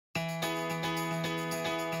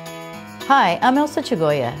Hi, I'm Elsa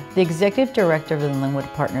Chagoya, the Executive Director of the Lynwood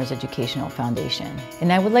Partners Educational Foundation, and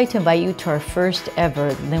I would like to invite you to our first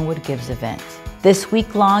ever Lynwood Gives event. This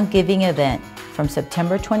week-long giving event from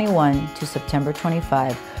September 21 to September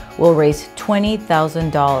 25 will raise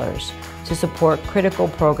 $20,000 to support critical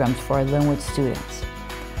programs for our Lynwood students.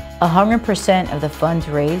 100% of the funds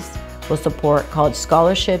raised will support college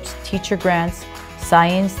scholarships, teacher grants,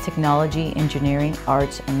 science, technology, engineering,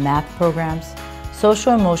 arts, and math programs,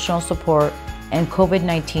 social and emotional support, and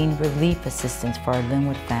COVID-19 relief assistance for our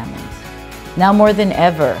Lynwood families. Now more than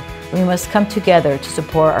ever, we must come together to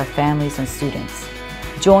support our families and students.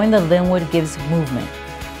 Join the Lynwood Gives movement.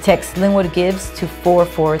 Text Lynwood Gives to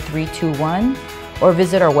 44321 or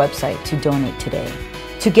visit our website to donate today.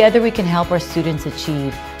 Together we can help our students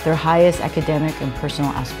achieve their highest academic and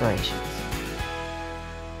personal aspirations.